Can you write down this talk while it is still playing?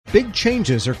Big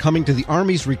changes are coming to the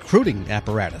Army's recruiting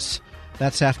apparatus.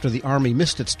 That's after the Army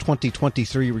missed its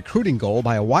 2023 recruiting goal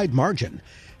by a wide margin,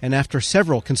 and after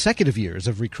several consecutive years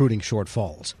of recruiting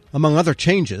shortfalls. Among other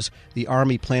changes, the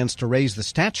Army plans to raise the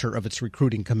stature of its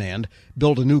recruiting command,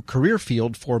 build a new career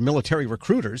field for military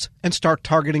recruiters, and start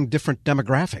targeting different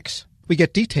demographics. We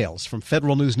get details from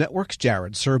Federal News Network's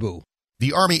Jared Serbu.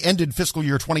 The Army ended fiscal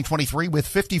year 2023 with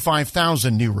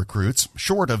 55,000 new recruits,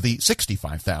 short of the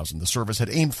 65,000 the service had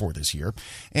aimed for this year.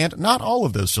 And not all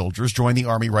of those soldiers joined the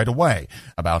Army right away.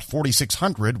 About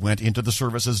 4,600 went into the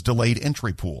service's delayed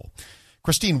entry pool.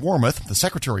 Christine Wormuth, the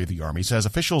Secretary of the Army, says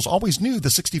officials always knew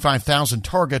the 65,000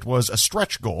 target was a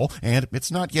stretch goal, and it's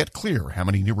not yet clear how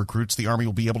many new recruits the Army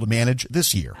will be able to manage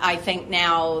this year. I think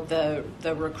now the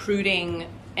recruiting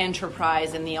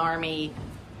enterprise in the Army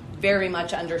very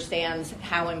much understands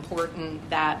how important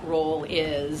that role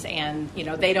is, and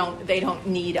they don't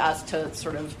need us to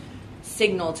sort of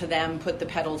signal to them, put the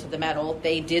pedal to the metal.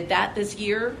 They did that this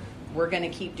year. We're going to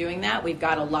keep doing that. We've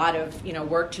got a lot of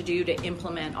work to do to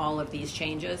implement all of these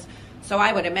changes. So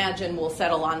I would imagine we'll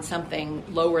settle on something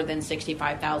lower than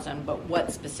 65,000, but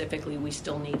what specifically we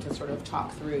still need to sort of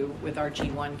talk through with our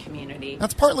G1 community.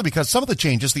 That's partly because some of the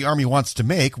changes the Army wants to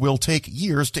make will take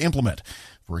years to implement.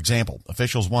 For example,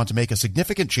 officials want to make a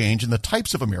significant change in the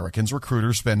types of Americans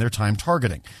recruiters spend their time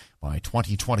targeting. By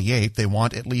 2028, they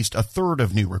want at least a third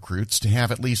of new recruits to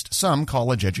have at least some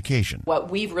college education. What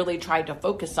we've really tried to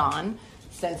focus on,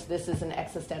 since this is an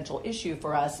existential issue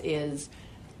for us, is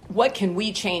what can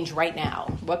we change right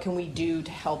now? What can we do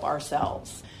to help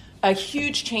ourselves? A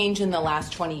huge change in the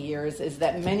last 20 years is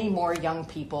that many more young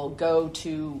people go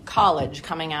to college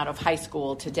coming out of high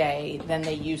school today than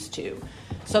they used to.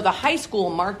 So the high school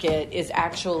market is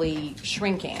actually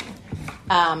shrinking.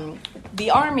 The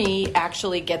Army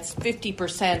actually gets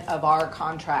 50% of our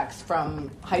contracts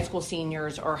from high school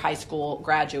seniors or high school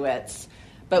graduates.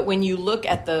 But when you look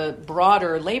at the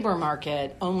broader labor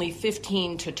market, only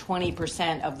 15 to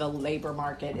 20% of the labor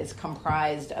market is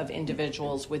comprised of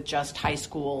individuals with just high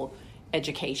school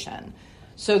education.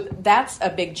 So that's a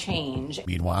big change.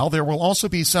 Meanwhile, there will also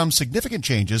be some significant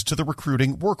changes to the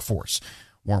recruiting workforce.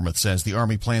 Wormuth says the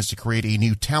Army plans to create a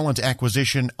new talent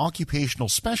acquisition occupational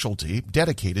specialty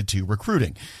dedicated to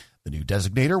recruiting. The new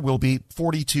designator will be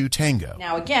 42 Tango.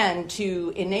 Now, again,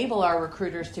 to enable our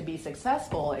recruiters to be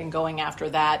successful in going after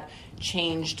that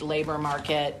changed labor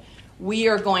market, we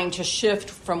are going to shift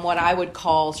from what I would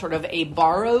call sort of a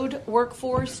borrowed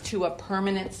workforce to a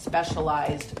permanent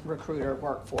specialized recruiter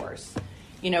workforce.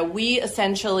 We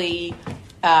essentially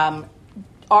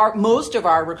most of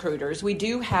our recruiters, we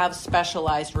do have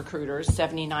specialized recruiters,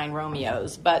 79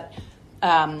 Romeos, but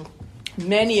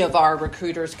many of our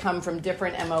recruiters come from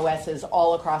different MOSs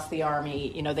all across the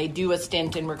Army. They do a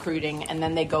stint in recruiting and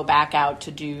then they go back out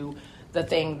to do the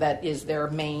thing that is their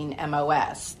main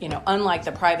MOS. Unlike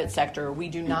the private sector, we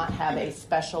do not have a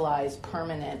specialized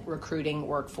permanent recruiting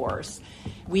workforce.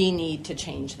 We need to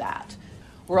change that.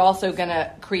 We're also going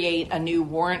to create a new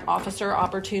warrant officer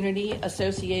opportunity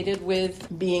associated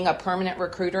with being a permanent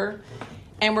recruiter.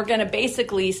 And we're going to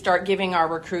basically start giving our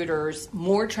recruiters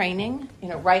more training.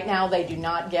 Right now they do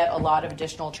not get a lot of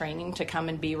additional training to come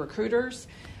and be recruiters.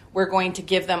 We're going to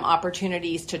give them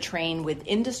opportunities to train with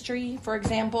industry, for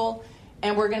example,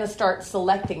 and we're going to start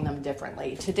selecting them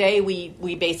differently. Today we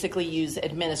basically use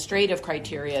administrative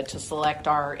criteria to select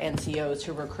our NCOs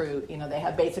who recruit. They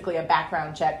have basically a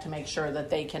background check to make sure that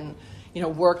they can,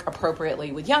 work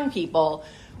appropriately with young people.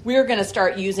 We're going to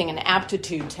start using an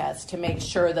aptitude test to make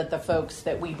sure that the folks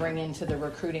that we bring into the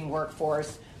recruiting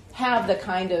workforce have the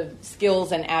kind of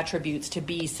skills and attributes to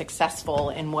be successful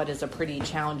in what is a pretty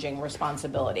challenging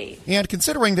responsibility. And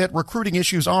considering that recruiting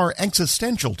issues are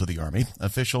existential to the Army,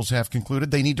 officials have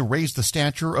concluded they need to raise the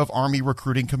stature of Army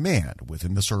Recruiting Command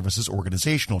within the service's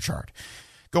organizational chart.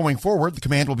 Going forward, the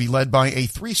command will be led by a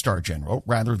 3-star general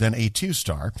rather than a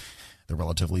 2-star. The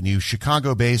relatively new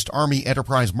Chicago-based Army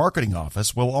Enterprise Marketing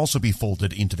Office will also be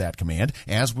folded into that command,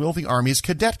 as will the Army's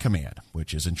Cadet Command,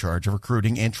 which is in charge of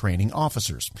recruiting and training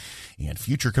officers. And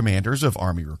future commanders of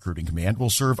Army Recruiting Command will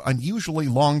serve unusually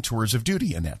long tours of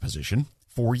duty in that position,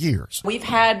 4 years. We've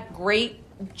had great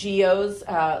GOs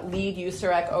lead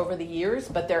USAREC over the years,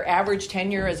 but their average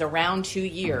tenure is around 2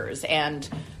 years. And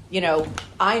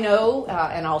I know,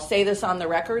 and I'll say this on the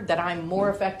record, that I'm more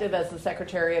effective as the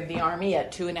Secretary of the Army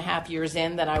at 2.5 years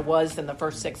in than I was in the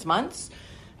first 6 months.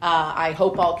 I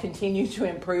hope I'll continue to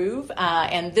improve,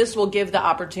 and this will give the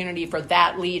opportunity for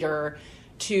that leader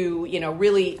to,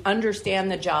 really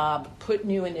understand the job, put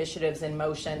new initiatives in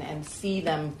motion, and see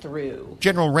them through.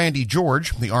 General Randy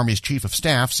George, the Army's Chief of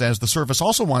Staff, says the service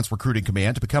also wants Recruiting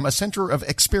Command to become a center of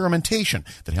experimentation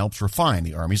that helps refine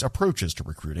the Army's approaches to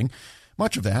recruiting.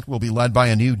 Much of that will be led by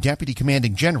a new Deputy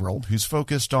Commanding General who's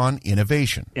focused on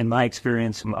innovation. In my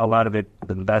experience, a lot of it,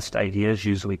 the best ideas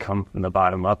usually come from the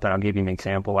bottom up. And I'll give you an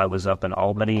example. I was up in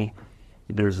Albany.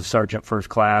 There's a sergeant first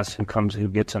class who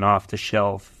gets an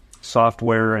off-the-shelf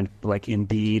software and like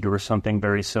Indeed or something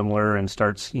very similar and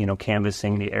starts,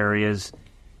 canvassing the areas.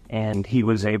 And he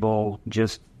was able,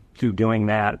 just through doing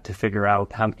that, to figure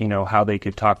out how they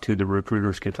could talk to the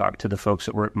recruiters, could talk to the folks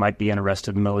that might be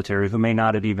interested in the military who may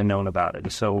not have even known about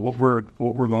it. So what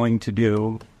we're going to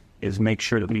do is make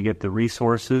sure that we get the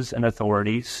resources and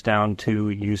authorities down to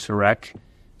USAREC.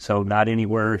 So not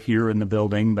anywhere here in the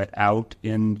building, but out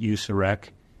in USAREC.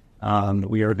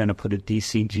 We are going to put a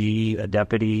DCG, a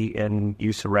deputy in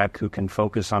USAREC who can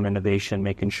focus on innovation,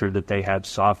 making sure that they have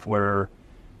software,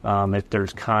 if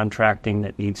there's contracting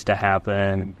that needs to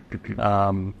happen,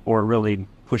 or really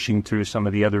pushing through some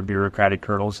of the other bureaucratic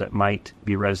hurdles that might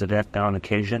be resident on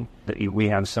occasion, that we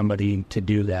have somebody to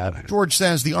do that. George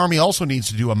says the Army also needs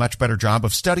to do a much better job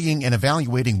of studying and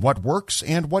evaluating what works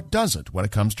and what doesn't when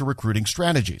it comes to recruiting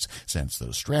strategies, since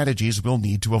those strategies will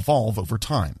need to evolve over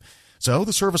time. So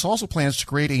the service also plans to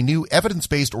create a new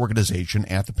evidence-based organization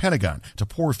at the Pentagon to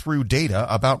pour through data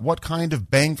about what kind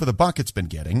of bang for the buck it's been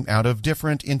getting out of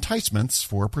different enticements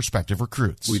for prospective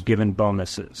recruits. We've given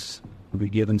bonuses.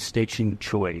 We've given station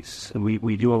choice.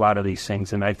 We do a lot of these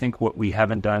things, and I think what we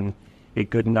haven't done a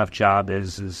good enough job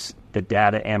is the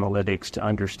data analytics to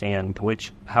understand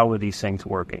how are these things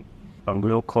working. A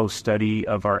real close study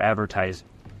of our advertising.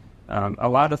 A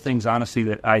lot of things, honestly,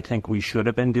 that I think we should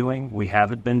have been doing, we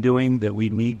haven't been doing, that we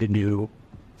need to do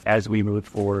as we move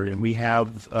forward. And we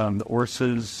have the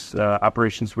ORSA's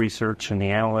operations research and the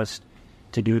analyst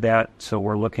to do that. So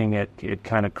we're looking at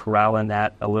kind of corralling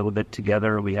that a little bit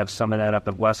together. We have some of that up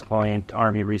at West Point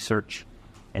Army Research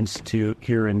Institute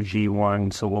here in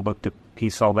G1. So we'll look to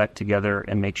piece all that together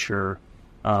and make sure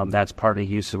that's part of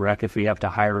USAREC. If we have to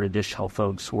hire additional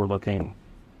folks, we're looking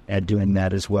at doing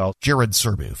that as well. Jared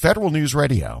Serbu, Federal News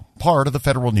Radio, part of the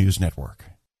Federal News Network.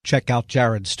 Check out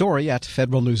Jared's story at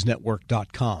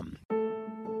federalnewsnetwork.com.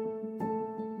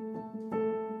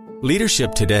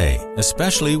 Leadership today,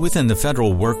 especially within the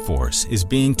federal workforce, is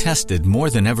being tested more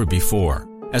than ever before.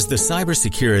 As the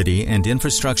Cybersecurity and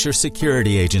Infrastructure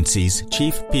Security Agency's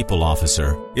Chief People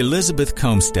Officer, Elizabeth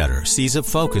Comstetter sees a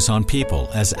focus on people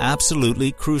as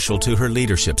absolutely crucial to her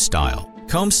leadership style.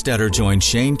 Comstetter joined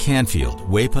Shane Canfield,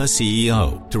 WEPA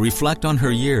CEO, to reflect on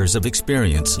her years of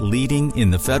experience leading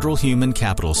in the federal human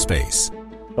capital space.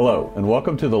 Hello, and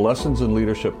welcome to the Lessons in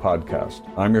Leadership podcast.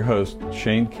 I'm your host,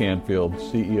 Shane Canfield,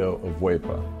 CEO of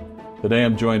WEPA. Today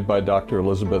I'm joined by Dr.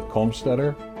 Elizabeth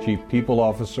Comstetter, Chief People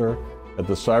Officer at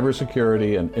the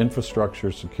Cybersecurity and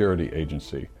Infrastructure Security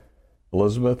Agency.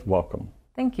 Elizabeth, welcome.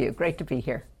 Thank you. Great to be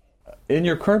here. In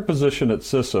your current position at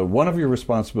CISA, one of your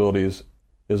responsibilities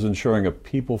is ensuring a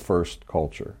people-first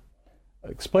culture.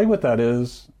 Explain what that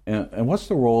is, and what's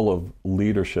the role of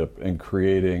leadership in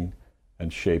creating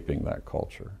and shaping that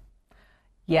culture?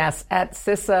 Yes, at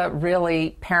CISA,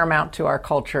 really paramount to our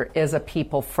culture is a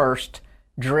people-first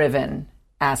driven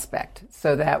aspect,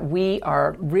 so that we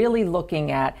are really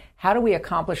looking at how do we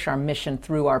accomplish our mission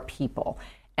through our people.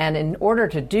 And in order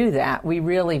to do that, we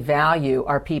really value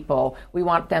our people. We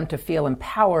want them to feel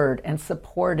empowered and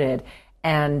supported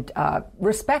and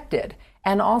respected,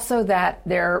 and also that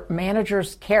their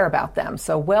managers care about them.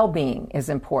 So well-being is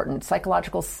important.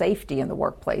 Psychological safety in the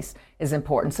workplace is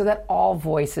important, so that all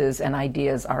voices and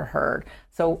ideas are heard.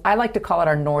 So I like to call it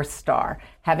our North Star.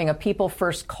 Having a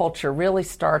people-first culture really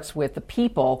starts with the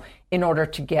people in order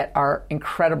to get our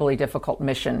incredibly difficult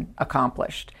mission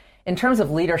accomplished. In terms of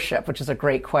leadership, which is a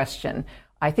great question,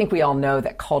 I think we all know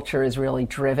that culture is really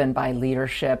driven by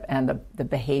leadership and the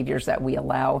behaviors that we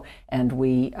allow and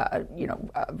we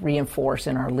reinforce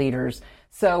in our leaders.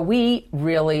 So we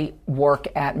really work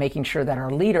at making sure that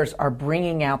our leaders are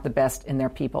bringing out the best in their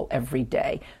people every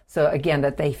day. So again,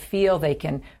 that they feel they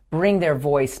can bring their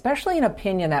voice, especially an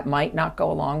opinion that might not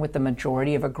go along with the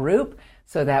majority of a group,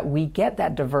 so that we get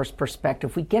that diverse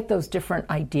perspective. We get those different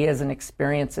ideas and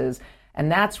experiences. And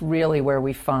that's really where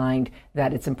we find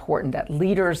that it's important that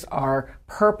leaders are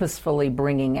purposefully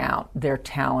bringing out their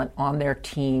talent on their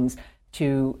teams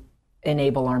to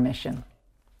enable our mission.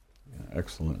 Yeah,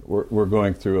 excellent. We're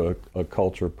going through a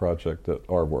culture project at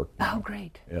our work now. Oh,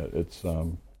 great. Yeah,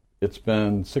 it's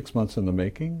been 6 months in the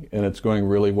making, and it's going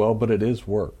really well, but it is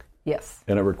work. Yes.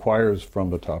 And it requires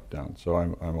from the top down. So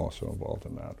I'm also involved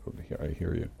in that. I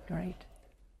hear you. Great.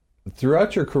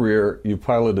 Throughout your career, you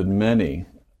piloted many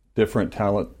different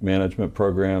talent management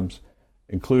programs,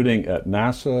 including at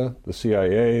NASA, the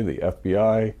CIA, the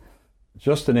FBI,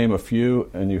 just to name a few,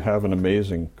 and you have an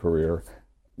amazing career.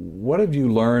 What have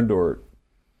you learned, or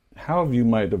how have you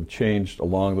might have changed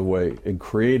along the way in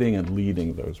creating and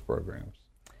leading those programs?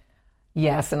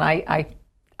 Yes, and I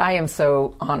am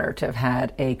so honored to have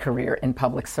had a career in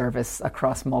public service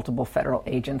across multiple federal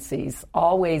agencies,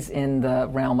 always in the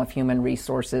realm of human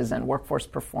resources and workforce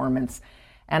performance.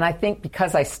 And I think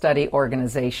because I study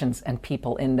organizations and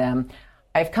people in them,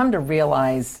 I've come to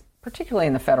realize, particularly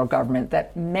in the federal government,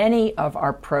 that many of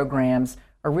our programs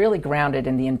are really grounded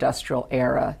in the industrial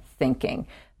era thinking,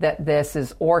 that this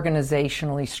is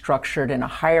organizationally structured in a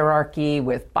hierarchy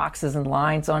with boxes and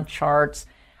lines on charts,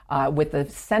 with the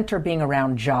center being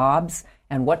around jobs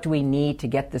and what do we need to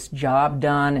get this job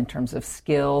done in terms of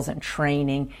skills and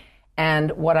training.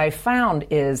 And what I found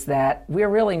is that we're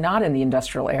really not in the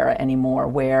industrial era anymore,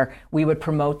 where we would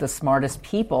promote the smartest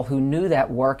people who knew that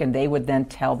work, and they would then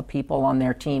tell the people on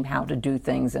their team how to do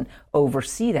things and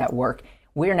oversee that work.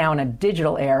 We're now in a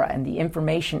digital era and the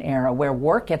information era where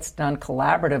work gets done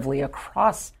collaboratively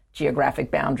across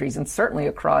geographic boundaries and certainly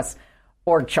across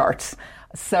org charts.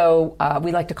 So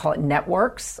we like to call it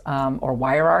networks or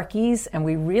hierarchies, and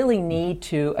we really need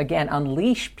to, again,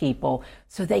 unleash people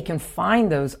so they can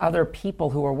find those other people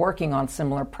who are working on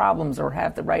similar problems or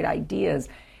have the right ideas.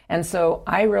 And so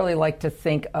I really like to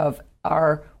think of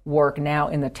our work now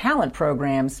in the talent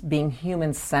programs being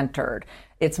human-centered.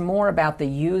 It's more about the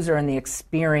user and the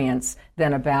experience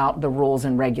than about the rules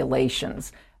and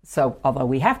regulations. So although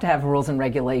we have to have rules and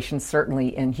regulations,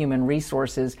 certainly in human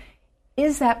resources,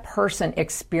 is that person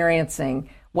experiencing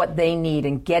what they need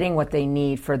and getting what they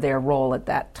need for their role at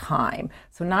that time?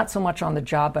 So not so much on the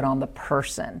job, but on the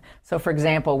person. So for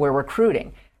example, we're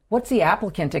recruiting. What's the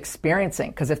applicant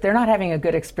experiencing? Because if they're not having a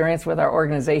good experience with our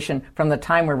organization from the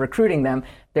time we're recruiting them,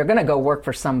 they're going to go work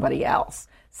for somebody else.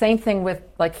 Same thing with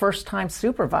like first-time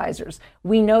supervisors.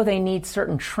 We know they need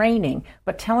certain training,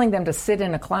 but telling them to sit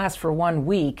in a class for 1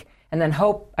 week and then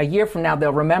hope a year from now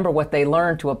they'll remember what they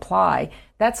learned to apply,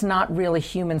 that's not really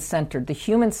human-centered. The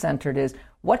human-centered is,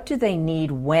 what do they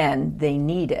need when they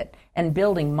need it? And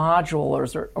building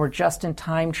modules or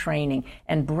just-in-time training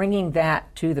and bringing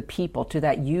that to the people, to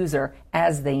that user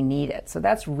as they need it. So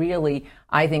that's really,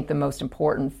 I think, the most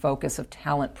important focus of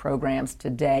talent programs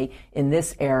today in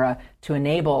this era to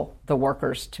enable the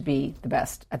workers to be the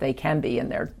best they can be in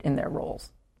their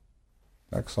roles.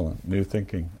 Excellent. New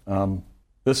thinking.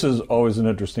 This is always an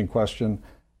interesting question.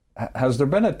 Has there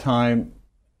been a time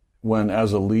when,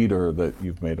 as a leader, that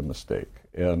you've made a mistake?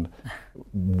 And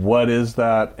what is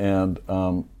that? And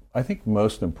I think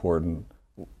most important,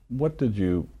 what did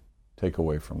you take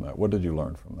away from that? What did you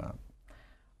learn from that?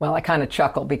 Well, I kind of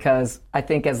chuckle because I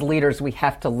think as leaders we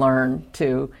have to learn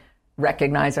to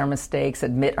recognize our mistakes,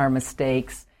 admit our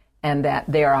mistakes, and that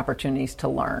they are opportunities to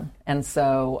learn. And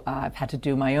so I've had to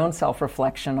do my own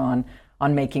self-reflection on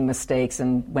making mistakes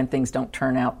and when things don't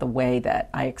turn out the way that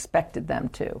I expected them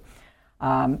to.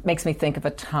 Makes me think of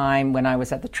a time when I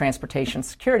was at the Transportation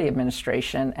Security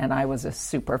Administration and I was a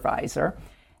supervisor,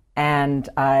 and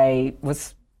I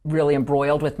was really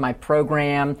embroiled with my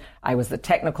program. I was the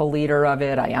technical leader of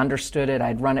it. I understood it.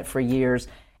 I'd run it for years,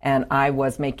 and I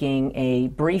was making a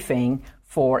briefing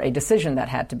for a decision that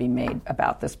had to be made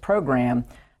about this program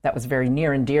that was very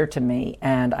near and dear to me.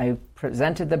 And I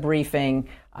presented the briefing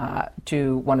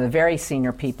to one of the very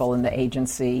senior people in the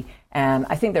agency, and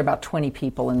I think there are about 20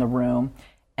 people in the room.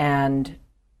 And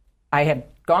I had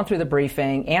gone through the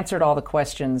briefing, answered all the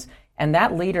questions, and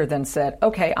that leader then said,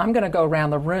 okay, I'm going to go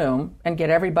around the room and get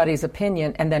everybody's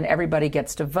opinion, and then everybody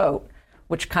gets to vote,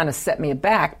 which kind of set me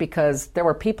aback because there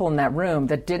were people in that room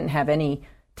that didn't have any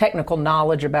technical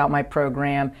knowledge about my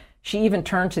program. She even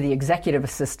turned to the executive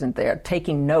assistant there,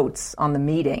 taking notes on the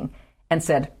meeting, and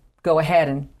said, go ahead,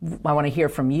 and I want to hear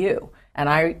from you. And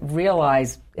I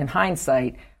realized, in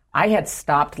hindsight, I had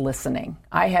stopped listening.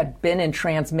 I had been in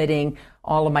transmitting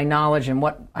all of my knowledge and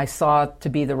what I saw to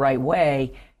be the right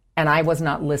way, and I was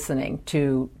not listening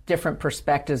to different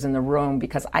perspectives in the room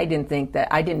because I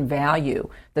didn't value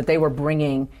that they were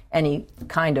bringing any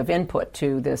kind of input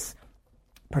to this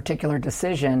particular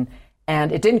decision.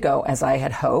 And it didn't go as I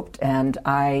had hoped, and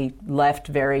I left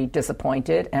very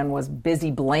disappointed and was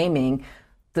busy blaming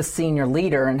the senior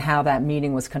leader and how that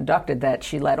meeting was conducted, that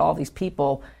she let all these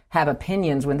people have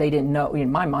opinions when they didn't know,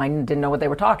 in my mind, didn't know what they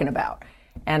were talking about.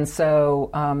 And so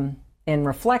in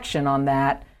reflection on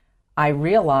that, I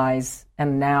realize,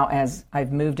 and now as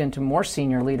I've moved into more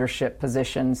senior leadership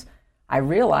positions, I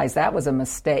realize that was a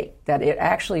mistake, that it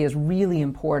actually is really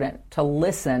important to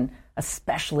listen,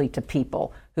 especially to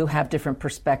people who have different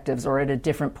perspectives or at a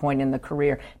different point in the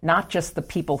career, not just the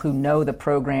people who know the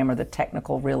program or the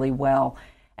technical really well.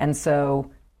 And so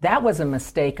that was a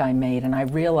mistake I made, and I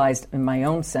realized in my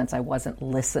own sense I wasn't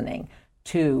listening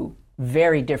to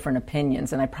very different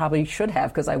opinions, and I probably should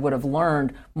have, because I would have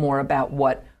learned more about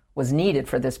what was needed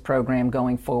for this program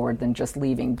going forward than just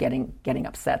leaving getting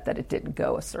upset that it didn't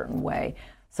go a certain way.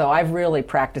 So I've really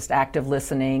practiced active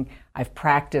listening. I've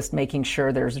practiced making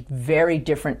sure there's very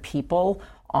different people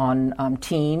on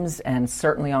teams and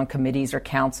certainly on committees or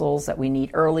councils, that we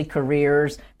need early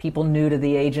careers, people new to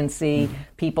the agency,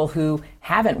 people who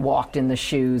haven't walked in the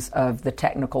shoes of the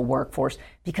technical workforce,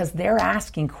 because they're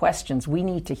asking questions we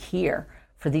need to hear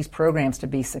for these programs to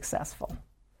be successful.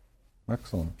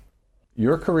 Excellent.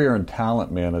 Your career in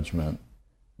talent management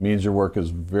means your work is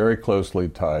very closely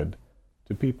tied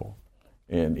to people.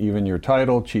 And even your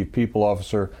title, Chief People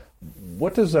Officer,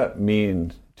 what does that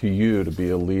mean to you to be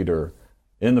a leader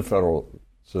in the federal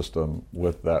system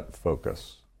with that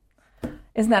focus?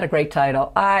 Isn't that a great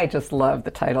title? I just love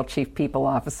the title Chief People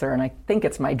Officer, and I think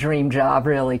it's my dream job,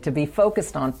 really, to be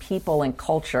focused on people and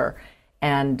culture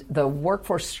and the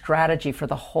workforce strategy for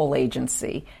the whole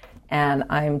agency. And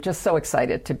I'm just so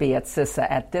excited to be at CISA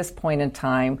at this point in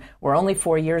time. We're only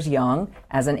 4 years young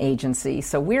as an agency,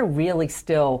 so we're really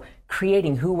still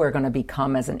creating who we're going to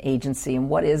become as an agency and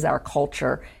what is our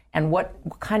culture and what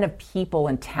kind of people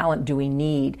and talent do we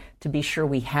need to be sure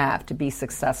we have to be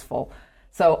successful.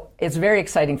 So it's very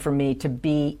exciting for me to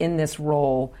be in this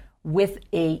role with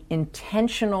a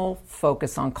intentional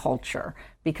focus on culture,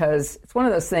 because it's one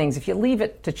of those things, if you leave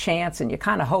it to chance and you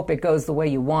kind of hope it goes the way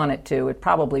you want it to, it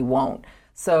probably won't.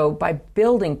 So by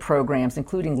building programs,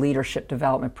 including leadership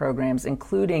development programs,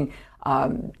 including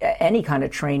any kind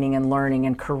of training and learning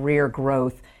and career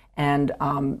growth and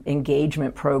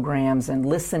engagement programs and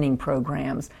listening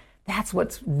programs, that's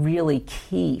what's really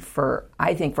key for,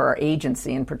 I think, for our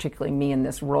agency, and particularly me in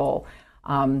this role.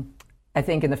 I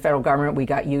think in the federal government, we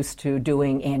got used to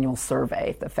doing annual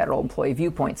survey, the Federal Employee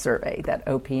Viewpoint Survey that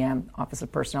OPM, Office of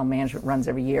Personnel Management, runs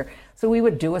every year. So we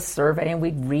would do a survey and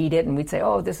we'd read it and we'd say,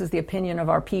 oh, this is the opinion of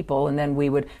our people. And then we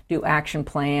would do action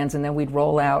plans, and then we'd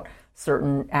roll out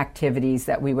certain activities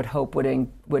that we would hope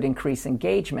would increase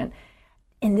engagement.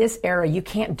 In this era, you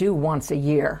can't do once a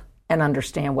year and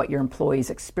understand what your employees'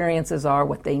 experiences are,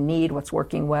 what they need, what's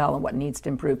working well, and what needs to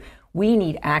improve. We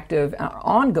need active,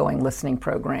 ongoing listening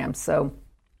programs. So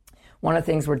one of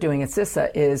the things we're doing at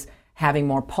CISA is having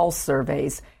more pulse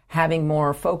surveys, having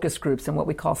more focus groups and what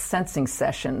we call sensing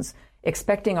sessions,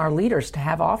 expecting our leaders to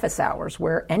have office hours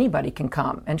where anybody can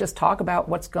come and just talk about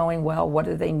what's going well, what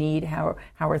do they need, how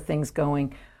are things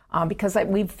going, because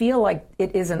we feel like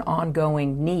it is an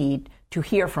ongoing need to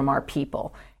hear from our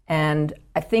people. And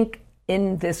I think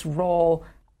in this role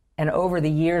and over the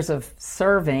years of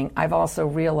serving, I've also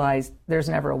realized there's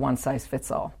never a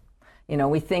one-size-fits-all. You know,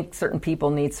 we think certain people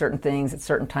need certain things at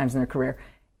certain times in their career.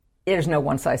 There's no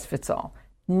one-size-fits-all.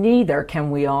 Neither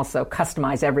can we also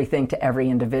customize everything to every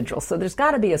individual. So there's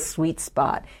got to be a sweet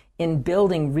spot in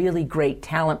building really great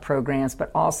talent programs,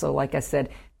 but also, like I said,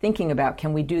 thinking about,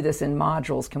 can we do this in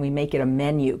modules? Can we make it a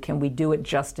menu? Can we do it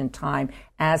just in time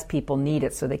as people need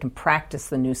it so they can practice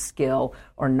the new skill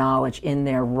or knowledge in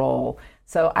their role?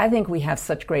 So I think we have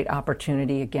such great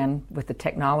opportunity, again, with the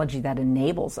technology that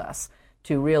enables us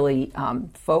to really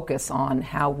focus on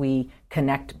how we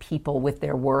connect people with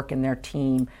their work and their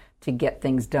team to get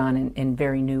things done in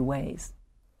very new ways.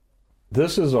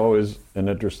 This is always an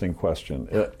interesting question.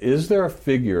 Is there a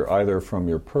figure, either from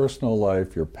your personal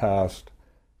life, your past,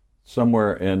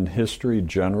 somewhere in history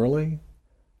generally,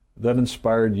 that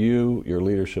inspired you, your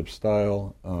leadership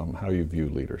style, how you view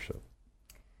leadership?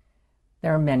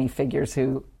 There are many figures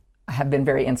who have been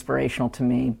very inspirational to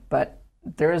me, but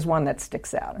there is one that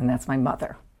sticks out, and that's my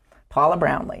mother, Paula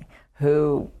Brownlee,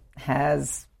 who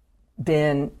has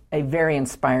been a very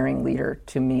inspiring leader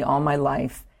to me all my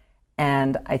life.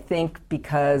 And I think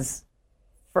because,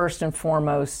 first and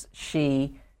foremost,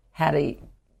 she had a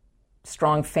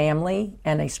strong family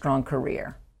and a strong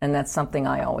career. And that's something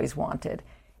I always wanted.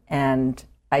 And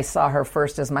I saw her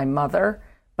first as my mother,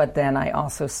 but then I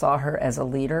also saw her as a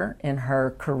leader in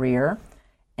her career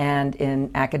and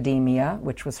in academia,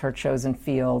 which was her chosen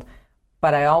field.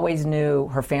 But I always knew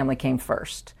her family came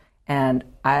first. And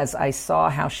as I saw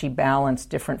how she balanced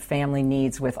different family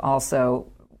needs with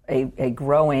also a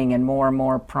growing and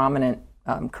more prominent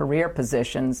career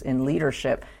positions in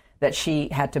leadership, that she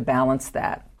had to balance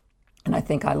that. And I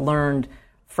think I learned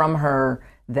from her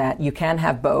that you can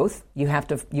have both. You have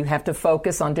to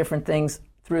focus on different things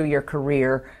through your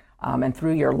career and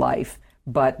through your life,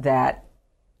 but that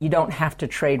you don't have to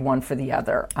trade one for the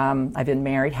other. I've been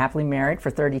happily married for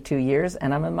 32 years,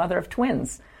 and I'm a mother of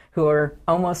twins who are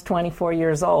almost 24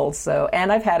 years old.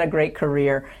 And I've had a great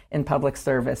career in public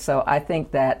service. So I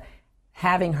think that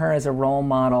having her as a role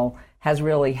model has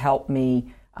really helped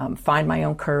me find my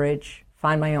own courage,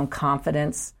 find my own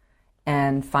confidence,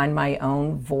 and find my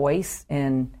own voice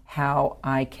in how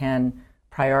I can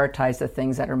prioritize the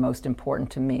things that are most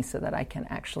important to me so that I can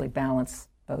actually balance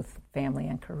both family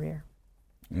and career.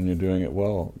 And you're doing it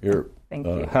well. Thank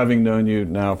you. Having known you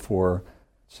now for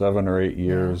 7 or 8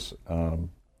 years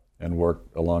and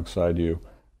worked alongside you,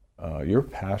 your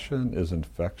passion is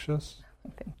infectious.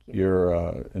 Thank you.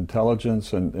 Your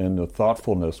intelligence and the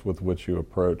thoughtfulness with which you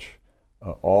approach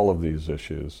all of these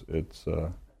issues, it's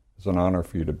an honor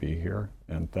for you to be here,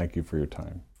 and thank you for your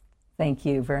time. Thank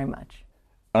you very much.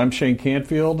 I'm Shane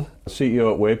Canfield,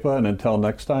 CEO at WEPA, and until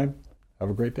next time, have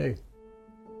a great day.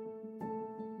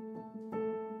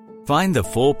 Find the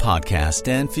full podcast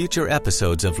and future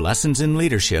episodes of Lessons in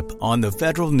Leadership on the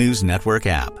Federal News Network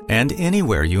app and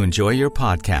anywhere you enjoy your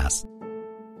podcasts.